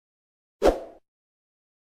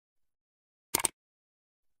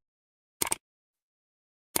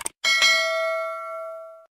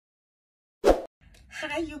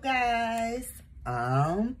Hi, you guys.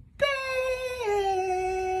 I'm back.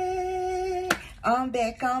 I'm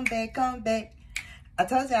back. I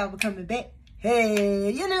told you I was coming back. Hey,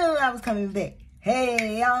 you knew I was coming back.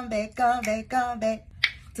 Hey, I'm back.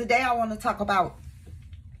 Today I want to talk about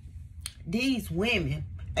these women,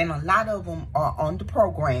 and a lot of them are on the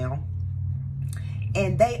program,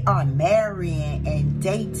 and they are marrying and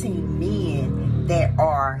dating men that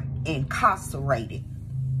are incarcerated.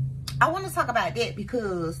 I want to talk about that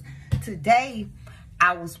because today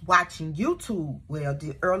I was watching YouTube,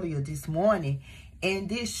 earlier this morning, and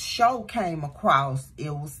this show came across. It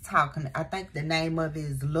was talking, I think the name of it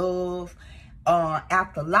is Love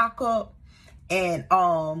After Lockup. And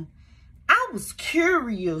I was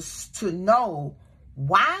curious to know,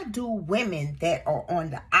 why do women that are on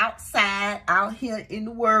the outside, out here in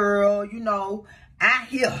the world, out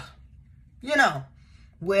here,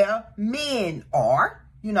 where men are,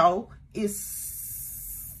 it's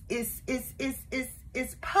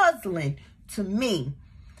puzzling to me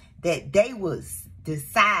that they would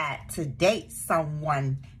decide to date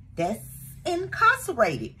someone that's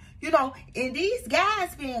incarcerated. And these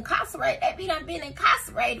guys being incarcerated, they done been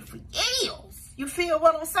incarcerated for years. You feel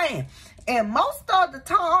what I'm saying? And most of the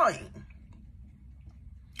time,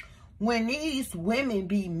 when these women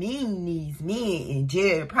be meeting these men in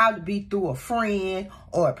jail, it probably be through a friend,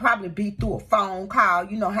 or it probably be through a phone call.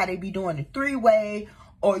 You know how they be doing the three-way,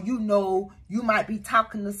 or you might be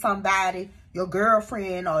talking to somebody, your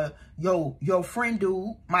girlfriend or your friend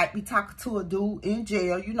dude might be talking to a dude in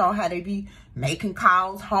jail. You know how they be making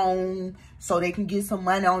calls home so they can get some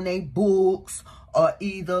money on their books, or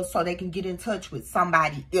either so they can get in touch with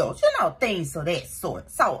somebody else. Things of that sort.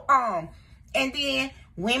 So, and then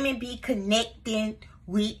women be connecting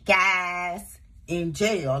with guys in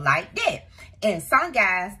jail like that. And some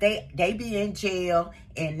guys, they be in jail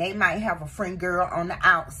and they might have a friend girl on the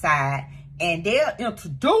outside, and they'll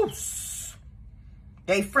introduce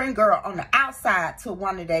their friend girl on the outside to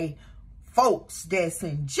one of their folks that's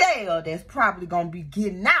in jail that's probably going to be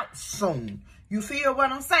getting out soon. You feel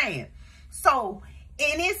what I'm saying? So,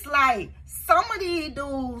 and it's like, some of these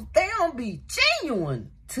dudes, they don't be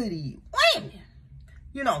genuine to these women.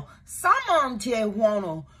 Some of them just want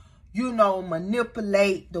to,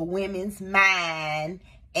 manipulate the women's mind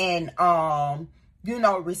and,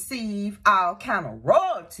 receive all kind of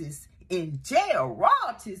royalties in jail.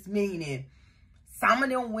 Royalties meaning some of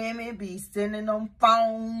them women be sending them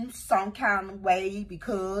phones some kind of way,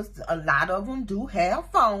 because a lot of them do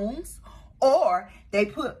have phones, or they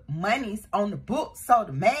put monies on the book so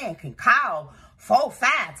the man can call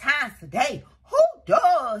 4-5 times a day. Who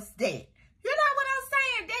does that? You know what I'm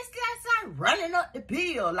saying? That's like running up the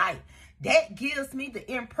bill. Like, that gives me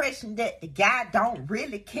the impression that the guy don't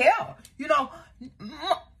really care.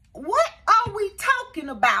 What are we talking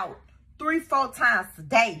about 3-4 times a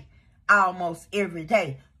day, almost every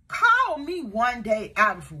day? Call me one day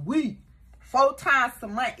out of a week. 4 times a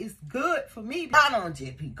month is good for me. I don't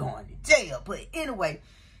just be going to jail. But anyway,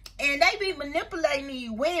 and they be manipulating these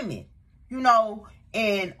women,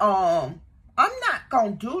 and I'm not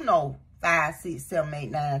going to do no 5, 6, 7,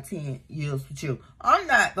 8, 9, 10 years with you. I'm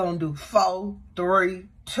not going to do 4, 3,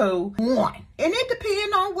 2, 1. And it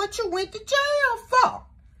depends on what you went to jail for.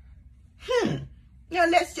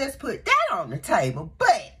 Let's just put that on the table.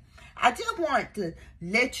 But I just want to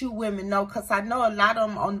let you women know, because I know a lot of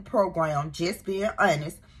them on the program, just being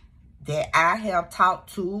honest, that I have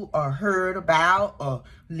talked to or heard about or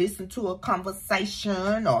listened to a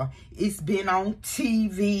conversation, or it's been on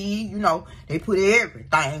TV. They put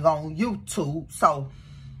everything on YouTube. So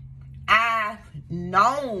I've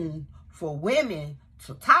known for women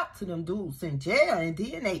to talk to them dudes in jail, and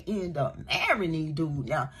then they end up marrying these dudes.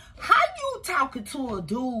 Now, how you talking to a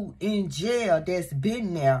dude in jail that's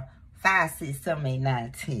been there 5, 6, 7, 8,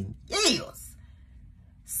 9, 10 years?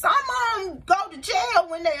 Some of them go to jail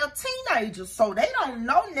when they are teenagers, so they don't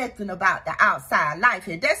know nothing about the outside life.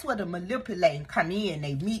 And that's where the manipulating come in.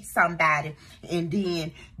 They meet somebody, and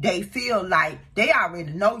then they feel like they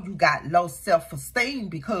already know you got low self-esteem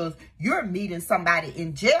because you're meeting somebody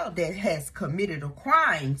in jail that has committed a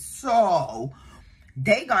crime. So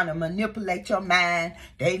they gonna manipulate your mind.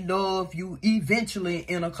 They love you. Eventually,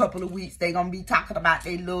 in a couple of weeks, they gonna be talking about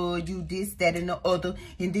they love you, this, that, and the other.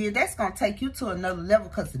 And then that's gonna take you to another level,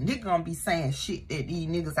 because the nigga gonna be saying shit that these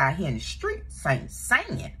niggas out here in the streets ain't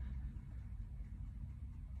saying.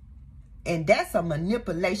 And that's a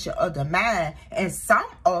manipulation of the mind. And some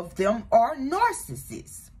of them are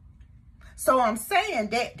narcissists. So I'm saying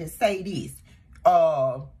that to say this.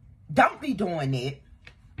 Don't be doing it.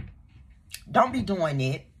 Don't be doing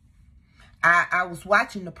it. I was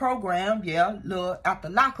watching the program, look, after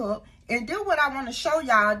lockup, and then what I want to show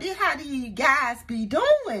y'all, this how these guys be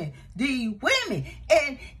doing, these women,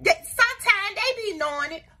 and sometimes they be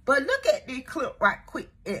knowing it, but look at this clip right quick,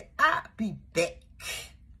 and I'll be back.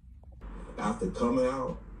 After coming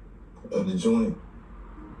out of the joint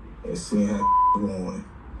and seeing how going,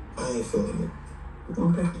 I ain't feeling it.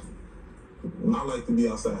 Okay. I like to be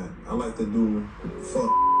outside. I like to do fun.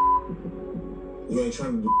 You ain't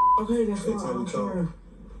trying to do. Okay, that's fine.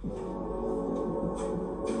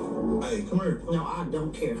 Hey, come here. No, I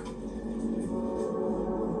don't care.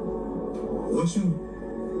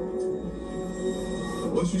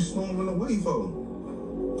 What you storming away for?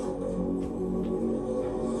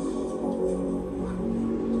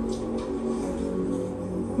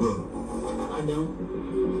 Look. I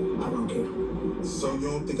don't care. So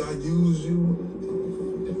you don't think I used you?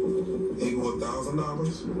 It was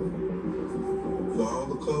 $1,000 for all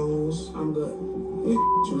the clothes. I'm good.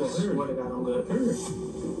 You Swear to God, I'm good.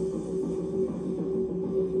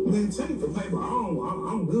 Man, take the paper.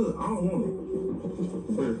 I'm good. I don't want it.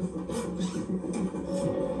 Here.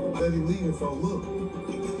 Let him leave it for look.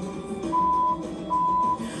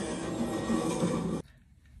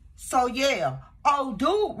 So yeah, old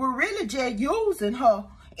dude was really just using her,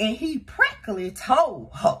 and he practically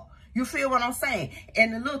told her. You feel what I'm saying?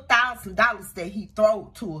 And the little $1,000 that he threw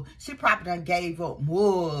to her, she probably done gave up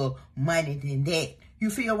more money than that. You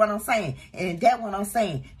feel what I'm saying? And that's what I'm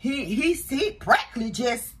saying. He practically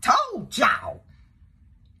just told y'all,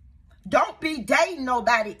 don't be dating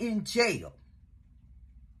nobody in jail.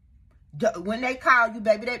 When they call you,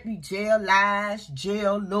 baby, that be jail lies,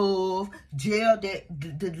 jail love, jail that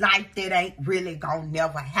the life that ain't really gonna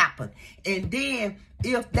never happen. And then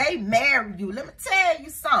if they marry you, let me tell you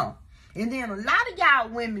something. And then a lot of y'all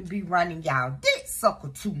women be running y'all dick sucker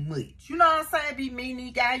too much. You know what I'm saying? Be mean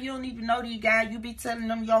these guys. You don't even know these guys. You be telling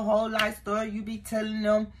them your whole life story. You be telling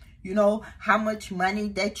them, you know, how much money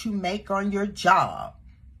that you make on your job.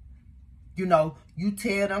 You know, you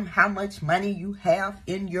tell them how much money you have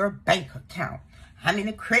in your bank account. How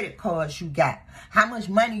many credit cards you got. How much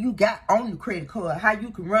money you got on the credit card. How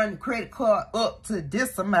you can run the credit card up to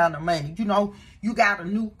this amount of money. You know, you got a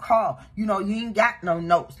new car. You know, you ain't got no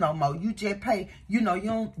notes no more. You just pay, you know,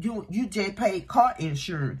 you just pay car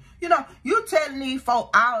insurance. You know, you telling these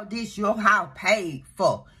folk all this your house paid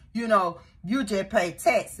for. You know, you just pay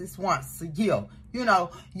taxes once a year. You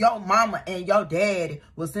know, your mama and your daddy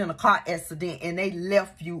was in a car accident and they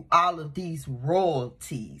left you all of these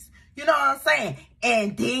royalties. You know what I'm saying?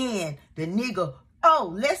 And then the nigga,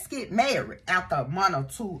 oh, let's get married. After a month or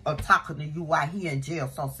two of talking to you while he in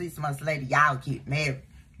jail. So 6 months later, y'all get married.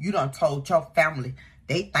 You done told your family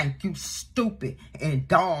they think you stupid and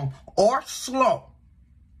dumb or slow.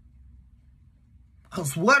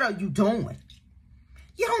 Because what are you doing?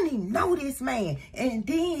 You don't even know this man. And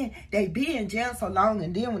then they be in jail so long.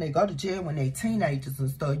 And then when they go to jail when they teenagers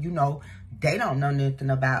and stuff, you know, they don't know nothing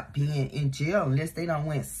about being in jail unless they done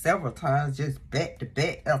went several times just back to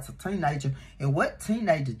back as a teenager. And what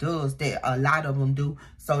teenager does that a lot of them do.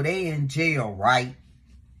 So they in jail, right?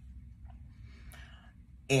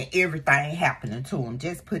 And everything happening to them.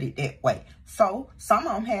 Just put it that way. So some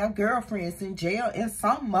of them have girlfriends in jail. And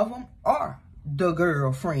some of them are the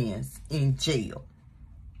girlfriends in jail.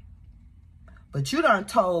 But you done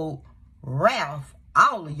told Ralph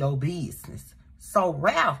all of your business. So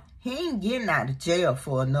Ralph, he ain't getting out of jail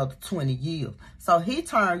for another 20 years. So he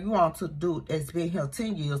turned you on to the dude that's been here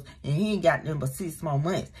 10 years and he ain't got nothing but 6 more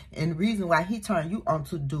months. And the reason why he turned you on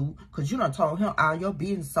to the dude, because you done told him all your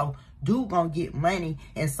business. So dude gonna get money,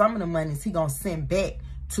 and some of the monies he gonna send back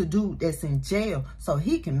to dude that's in jail so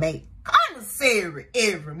he can make commissary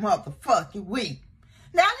every motherfucking week.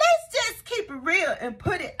 Now, let's just keep it real and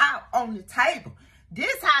put it out on the table.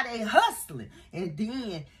 This how they hustling. And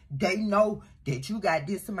then they know that you got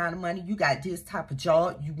this amount of money. You got this type of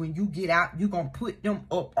job. When you get out, you're going to put them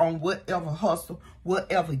up on whatever hustle,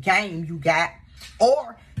 whatever game you got.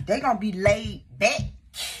 Or they going to be laid back.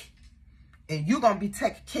 And you're going to be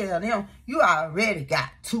taking care of them. You already got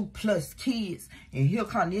 2+ kids. And here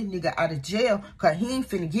come this nigga out of jail. Because he ain't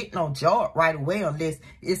finna get no job right away unless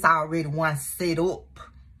it's already one set up.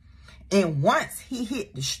 And once he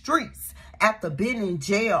hit the streets, after being in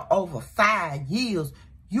jail over 5 years,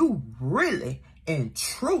 you really and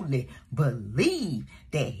truly believe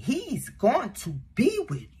that he's going to be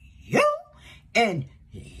with you. And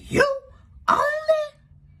you only.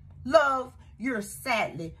 Love, you're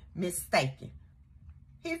sadly mistaken.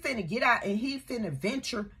 He finna get out and he finna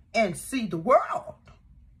venture and see the world.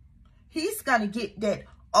 He's gonna get that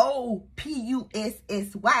old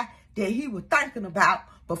PUSSY that he was thinking about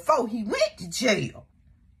before he went to jail.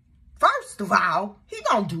 First of all, he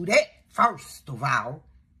gonna do that first of all.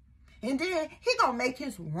 And then he gonna make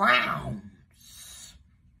his rounds.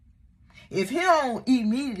 If he don't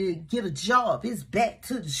immediately get a job, it's back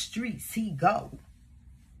to the streets he go.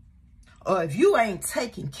 Or if you ain't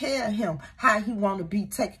taking care of him how he want to be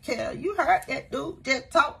taken care of. You heard that dude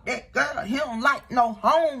just talk that girl. He don't like no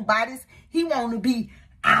homebodies. He want to be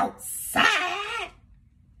outside.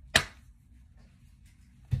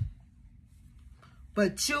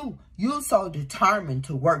 But you so determined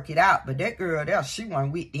to work it out. But that girl there, she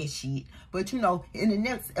wasn't with that shit. But you know, in the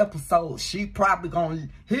next episode, he probably gonna,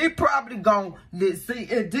 let's see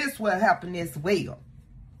if this will happen as well.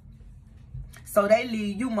 So they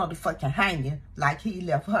leave you motherfucking hanging like he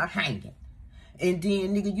left her hanging. And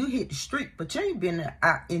then, nigga, you hit the street, but you ain't been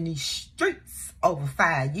out in these streets over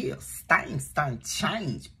 5 years. Things done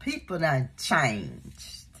changed. People done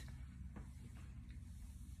changed.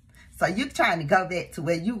 So you trying to go back to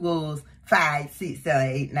where you was 5, 6, 7,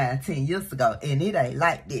 8, 9, 10 years ago. And it ain't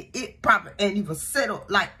like that. It probably ain't even settled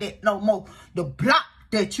like that no more. The block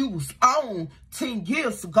that you was on 10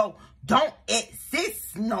 years ago don't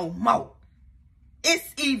exist no more.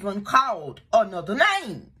 It's even called another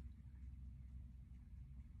name.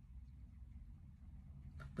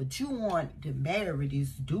 But you wanted to marry this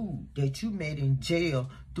dude that you met in jail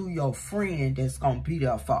through your friend that's going to be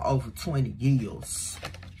there for over 20 years.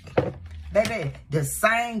 Baby, the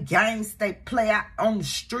same games they play out on the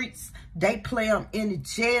streets, they play them in the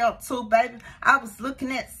jail too, baby. I was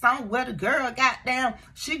looking at something where the girl got down.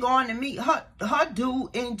 She going to meet her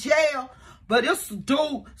dude in jail. But it's a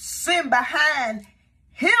dude sitting behind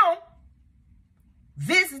him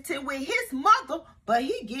visiting with his mother. But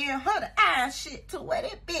he giving her the eye shit to where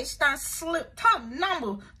that bitch done slipped her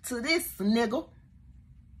number to this nigga.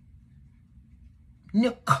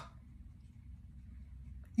 You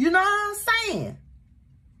know what I'm saying?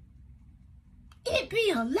 It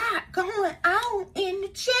be a lot going on in the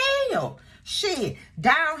jail. Shit,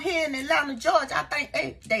 down here in Atlanta, Georgia, I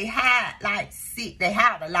think they hide like sick. They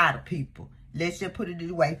hide a lot of people. Let's just put it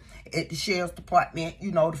this way. At the sheriff's department,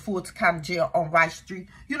 you know, the Fulton County Jail on Rice Street.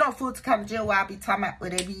 You know Fulton County Jail where I be talking about where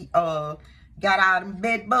they be got all them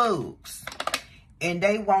bed bugs. And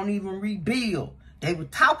they won't even rebuild. They were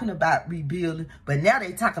talking about rebuilding, but now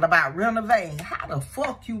they talking about renovating. How the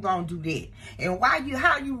fuck you gonna do that? And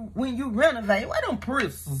when you renovate, where them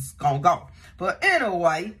prisoners gonna go? But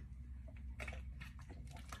anyway,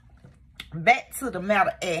 back to the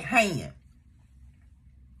matter at hand.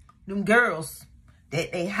 Them girls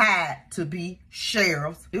that they had to be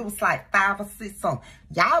sheriffs, it was like 5 or 6 something.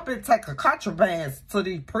 Y'all been taking contrabands to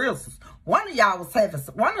these prisons. One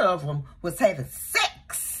of them was having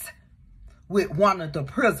sex with one of the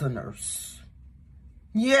prisoners.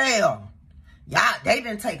 Yeah. Y'all, they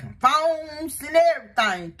been taking phones and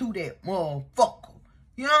everything through that motherfucker.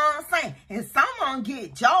 You know what I'm saying? And some of them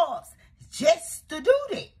get jobs just to do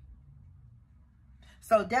that.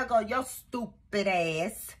 So there go your stupid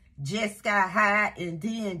ass. Just got hired and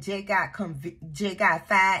then just got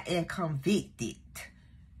fired and convicted.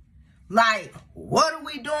 Like, what are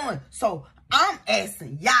we doing? So I'm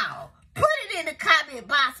asking y'all, put it in the comment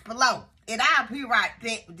box below. And I'll be right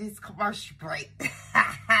back with this commercial break.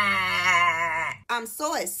 I'm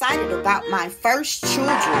so excited about my first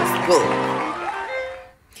children's book.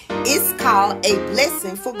 It's called A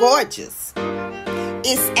Blessing for Gorgeous.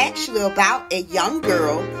 It's actually about a young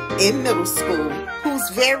girl in middle school who's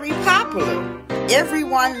very popular.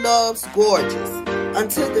 Everyone loves Gorgeous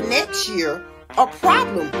until the next year a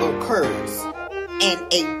problem occurs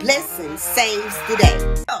and a blessing saves the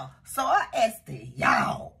day. So I asked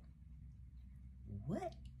y'all,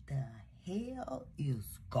 what the hell is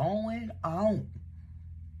going on?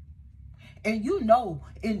 And you know,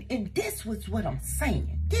 and this was what I'm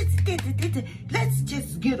saying. Let's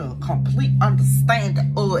just get a complete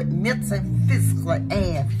understanding of it, mental, physical,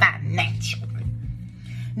 and financially.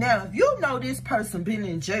 Now, if you know this person been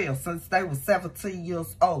in jail since they were 17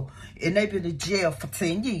 years old, and they've been in jail for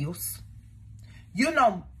 10 years, you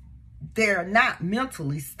know they're not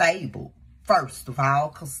mentally stable. First of all,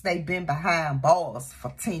 because they've been behind bars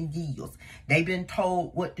for 10 years. They've been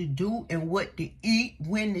told what to do and what to eat,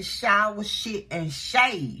 when to shower, shit, and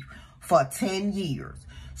shave for 10 years.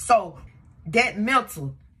 So that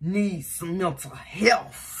mental needs some mental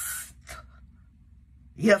health.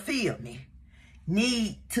 You feel me?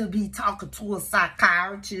 Need to be talking to a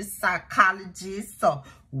psychiatrist, psychologist, or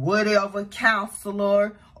whatever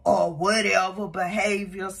counselor, or whatever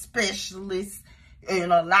behavior specialist.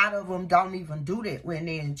 And a lot of them don't even do that when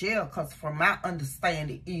they're in jail, because from my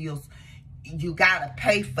understanding is you gotta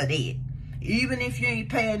pay for that. Even if you ain't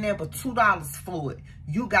paying there but $2 for it,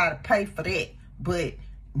 you gotta pay for that. But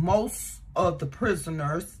most of the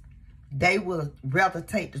prisoners, they would rather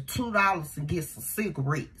take the $2 and get some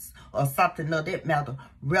cigarettes or something of that matter,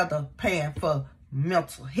 rather paying for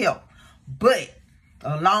mental health. But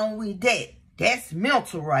along with that, that's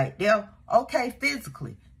mental right there. Okay,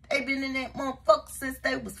 physically. They been in that motherfucker since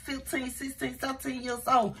they was 15, 16, 17 years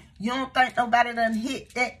old. You don't think nobody done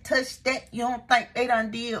hit that, touched that? You don't think they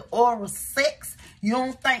done did oral sex? You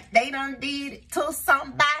don't think they done did it to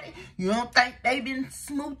somebody? You don't think they been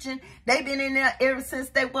smooching? They been in there ever since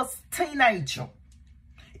they was a teenager.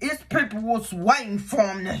 It's people was waiting for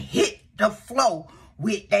them to hit the floor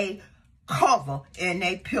with their cover and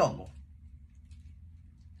their pillow,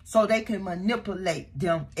 so they can manipulate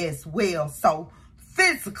them as well. So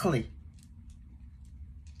physically,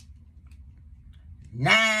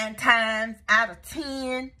 9 times out of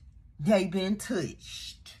 10, they been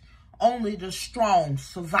touched. Only the strong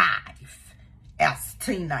survive as a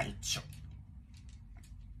teenager.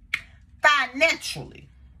 Financially,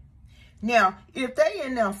 now, if they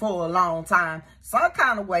in there for a long time, some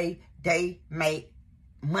kind of way they make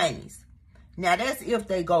monies. Now, that's if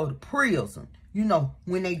they go to prison. You know,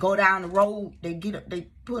 when they go down the road, they get up, they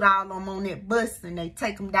put all of them on that bus and they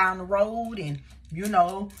take them down the road. And, you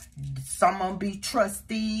know, some of them be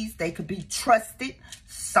trustees. They could be trusted.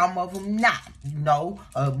 Some of them not, you know.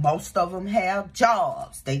 Most of them have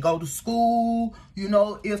jobs. They go to school, you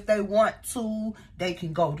know, if they want to. They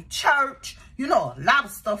can go to church. You know, a lot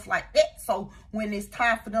of stuff like that. So when it's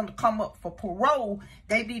time for them to come up for parole,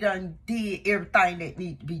 they be done did everything that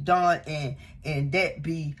need to be done. And that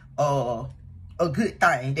be a good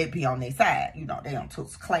thing. They be on their side. You know, they done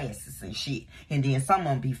took classes and shit. And then some of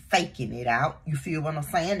them be faking it out. You feel what I'm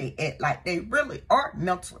saying? They act like they really are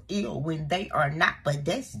mental ill when they are not. But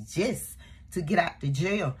that's just to get out the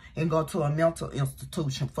jail and go to a mental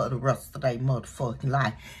institution for the rest of their motherfucking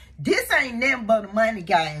life. This ain't nothing but a money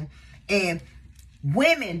game. And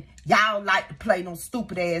women, y'all like to play them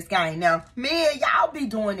stupid ass game. Now, men, y'all be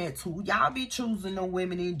doing that too. Y'all be choosing them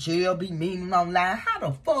women in jail, be meeting online. How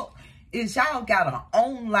the fuck is y'all got an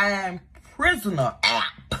online prisoner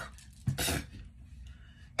app?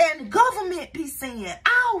 And the government be saying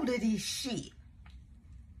all of this shit.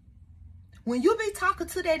 When you be talking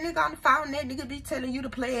to that nigga on the phone, that nigga be telling you to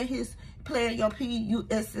play your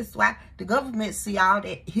PUSSY. The government see all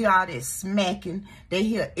that, hear all that smacking. They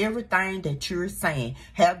hear everything that you're saying.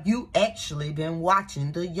 Have you actually been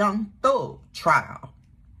watching the Young Thug trial?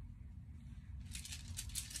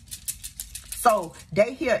 So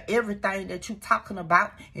they hear everything that you talking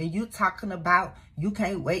about, and you talking about you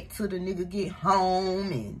can't wait till the nigga get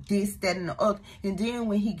home and this, that, and the other. And then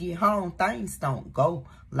when he get home, things don't go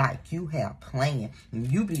like you have planned. And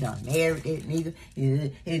you be done married that nigga.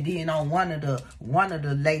 And then on one of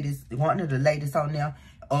the ladies on there,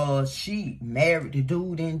 she married the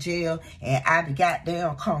dude in jail, and I be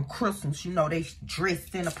goddamn come Christmas, you know, they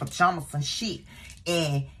dressed in the pajamas and shit.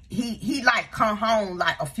 And he like come home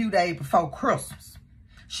like a few days before Christmas.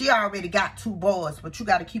 She already got 2 boys, but you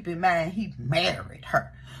got to keep in mind he married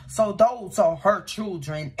her. So those are her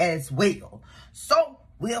children as well. So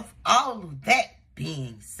with all of that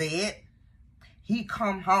being said, he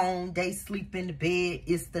come home, they sleep in the bed.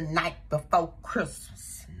 It's the night before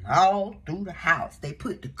Christmas. And all through the house, they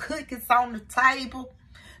put the cookies on the table.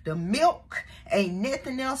 The milk, ain't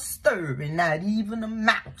nothing else stirring, not even a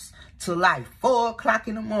mouse. Till like 4 o'clock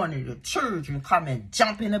in the morning, the children come and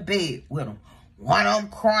jump in the bed with them. One of them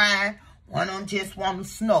crying, one of them just want to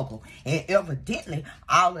snuggle. And evidently,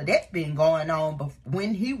 all of that been going on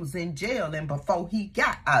when he was in jail and before he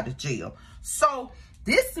got out of jail. So,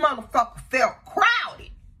 this motherfucker felt crowded.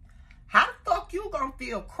 How the fuck you gonna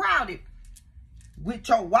feel crowded with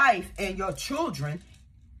your wife and your children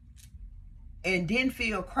and then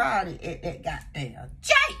feel crowded at that goddamn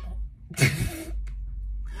jail?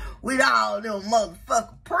 With all them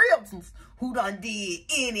motherfucking prisoners who done did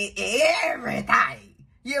any and everything.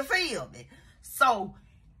 You feel me? So,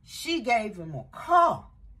 she gave him a car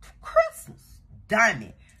for Christmas.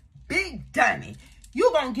 Dummy. Big dummy.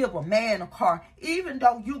 You gonna give a man a car even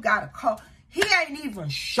though you got a car. He ain't even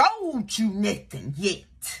showed you nothing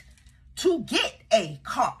yet to get a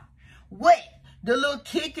car. What? The little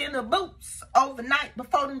kick in the boots overnight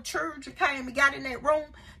before them children came and got in that room,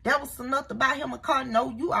 that was enough to buy him a car? No,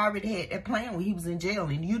 you already had that plan when he was in jail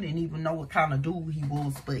and you didn't even know what kind of dude he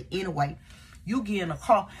was. But anyway, you get in a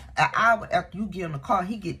car, an hour after you get in the car,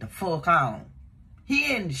 he get the fuck on.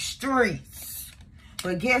 He in the streets.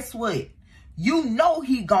 But guess what? You know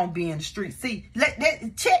he gonna be in the streets. See,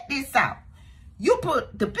 check this out.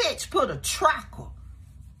 The bitch put a tracker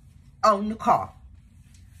on the car.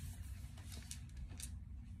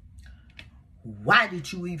 Why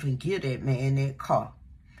did you even give that man that car?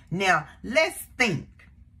 Now, let's think.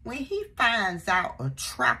 When he finds out a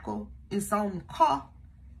tracker is on the car,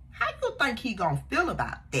 how you think he gonna feel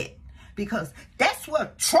about that? Because that's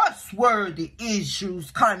where trustworthy issues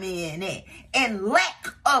come in at, and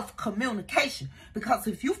lack of communication. Because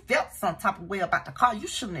if you felt some type of way about the car, you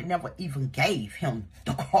shouldn't have never even gave him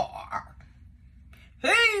the car. He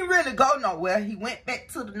ain't really go nowhere. He went back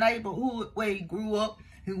to the neighborhood where he grew up.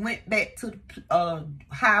 He went back to the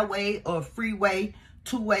highway or freeway,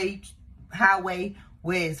 two-way highway,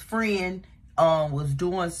 where his friend was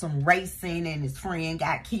doing some racing and his friend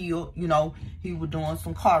got killed. You know, he was doing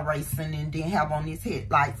some car racing and didn't have on his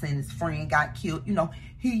headlights and his friend got killed. You know,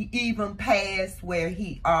 he even passed where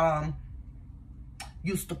he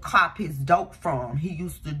used to cop his dope from. He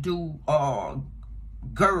used to do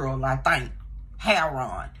girl, I think,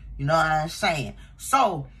 heroin. You know what I'm saying?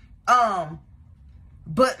 So,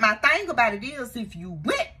 but my thing about it is, if you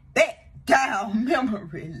went back down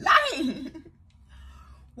memory lane,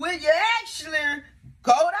 will you actually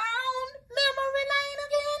go down memory lane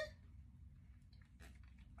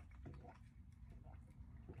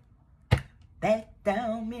again? Back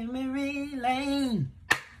down memory lane.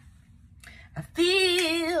 I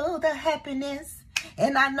feel the happiness,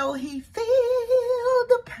 and I know he feel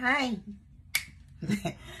the pain.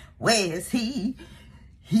 Where's he?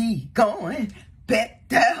 He going back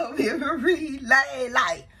down memory lane.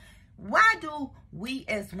 Like, why do we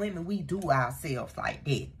as women, we do ourselves like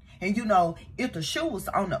that? And you know, if the shoe was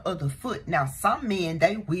on the other foot, now some men,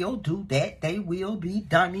 they will do that. They will be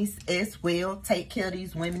dummies as well. Take care of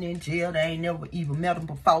these women in jail. They ain't never even met them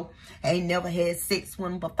before. Ain't never had sex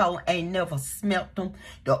with them before. Ain't never smelt them.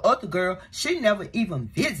 The other girl, she never even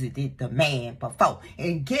visited the man before.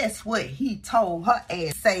 And guess what? He told her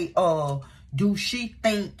ass, say, do she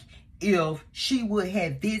think if she would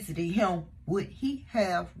have visited him, would he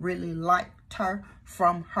have really liked her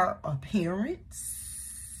from her appearance?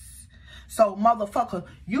 So, motherfucker,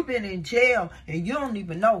 you been in jail and you don't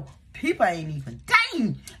even know. People ain't even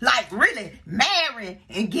dating, like really marrying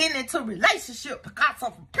and getting into a relationship because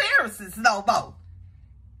of appearances no more.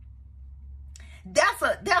 That's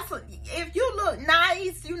a, if you look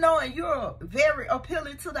nice, you know, and you're very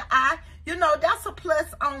appealing to the eye, you know, that's a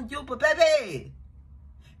plus on you. But baby,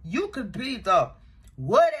 you could be the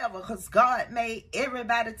whatever, because God made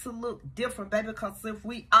everybody to look different, baby. Because if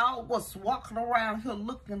we all was walking around here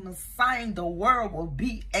looking the same, the world would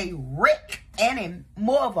be a wreck and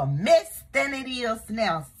more of a mess than it is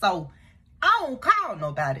now. So I don't call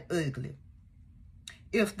nobody ugly.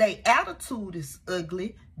 If their attitude is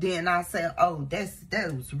ugly, then I say, oh,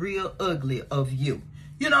 that was real ugly of you.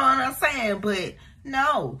 You know what I'm saying? But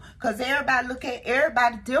no, because everybody look at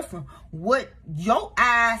everybody different. What your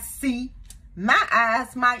eyes see, my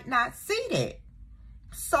eyes might not see that.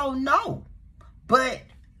 So no. But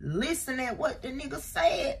listen at what the nigga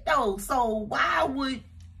said though. So why would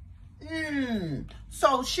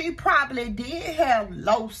so she probably did have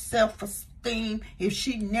low self-esteem if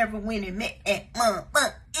she never went and met at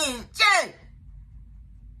NJ.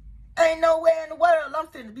 Ain't nowhere in the world I'm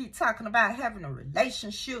finna be talking about having a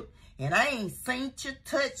relationship and I ain't seen you,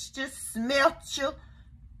 touched you, smelt you.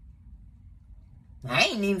 I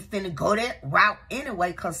ain't even finna go that route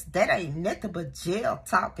anyway, because that ain't nothing but jail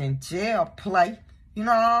talk and jail play. You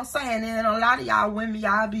know what I'm saying? And a lot of y'all women,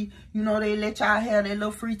 y'all be, you know, they let y'all have that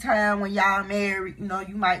little free time when y'all married. You know,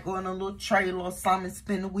 you might go in a little trailer or something,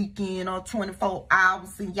 spend the weekend or 24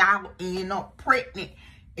 hours, and y'all end up pregnant.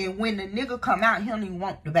 And when the nigga come out, he don't even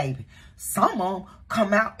want the baby. Some of them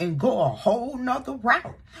come out and go a whole nother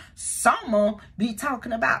route. Some of them be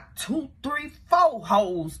talking about 2, 3, 4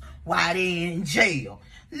 hoes while they in jail.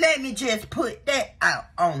 Let me just put that out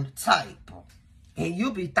on the table. And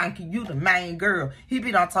you be thinking you the main girl. He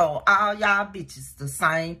be done told all y'all bitches the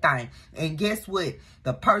same thing. And guess what?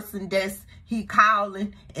 The person that's he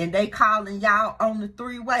calling and they calling y'all on the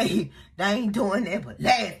 3-way, they ain't doing that but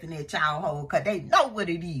laughing at y'all hoe, because they know what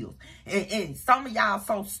it is. And some of y'all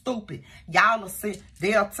so stupid. Y'all will say,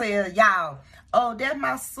 they'll tell y'all, oh, that's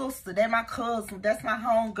my sister, that's my cousin, that's my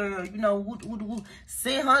homegirl, you know,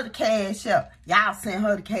 send her the cash up. Y'all send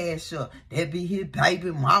her the cash up. That be his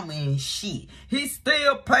baby mama and shit. He's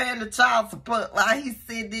still paying the child support while he's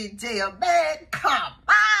sitting in jail. Man, come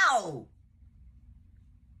on.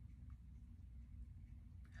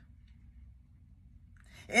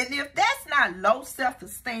 And if that's not low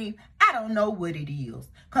self-esteem, I don't know what it is.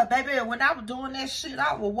 Because, baby, when I was doing that shit,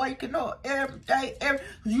 I was waking up every day.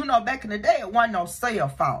 You know, back in the day, it wasn't no cell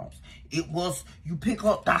phones. It was, you pick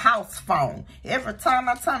up the house phone. Every time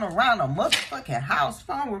I turn around, a motherfucking house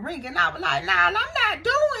phone was ringing. I was like, nah, I'm not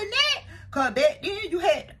doing that. Because back then, you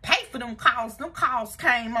had to pay for them calls. Them calls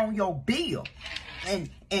came on your bill. And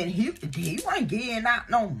he wasn't getting out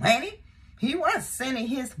no money. He wasn't sending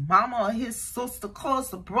his mama or his sister,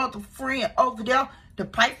 cousin, brother, friend over there to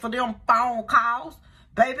pay for them phone calls.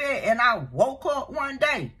 Baby, and I woke up one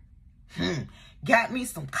day. Got me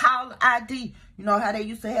some caller ID. You know how they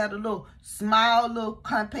used to have the little small little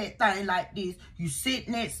compact thing like this. You sit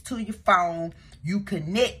next to your phone. You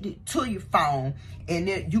connect it to your phone. And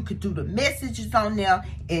then you could do the messages on there.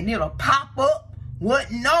 And it'll pop up.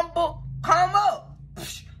 What number come up?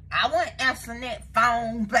 I wasn't answering that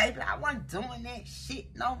phone, baby. I wasn't doing that shit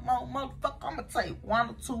no more, motherfucker. I'm going to take 1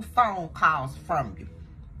 or 2 phone calls from you.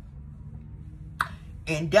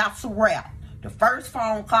 And that's a wrap. The first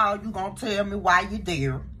phone call, you going to tell me why you're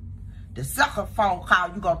there. The second phone call,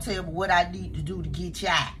 you going to tell me what I need to do to get you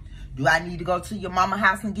out. Do I need to go to your mama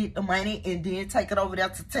house and get the money and then take it over there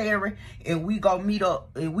to Terry and we go meet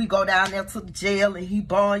up and we go down there to the jail and he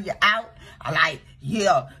bond you out? I like,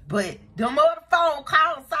 yeah, but them other phone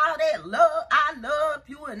calls, all that love, I love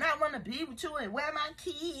you and I want to be with you and where my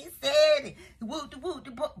kids at and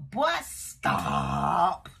boy,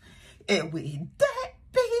 stop. And with that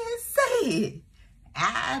being said,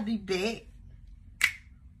 I'll be back.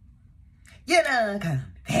 You know, come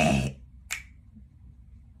back.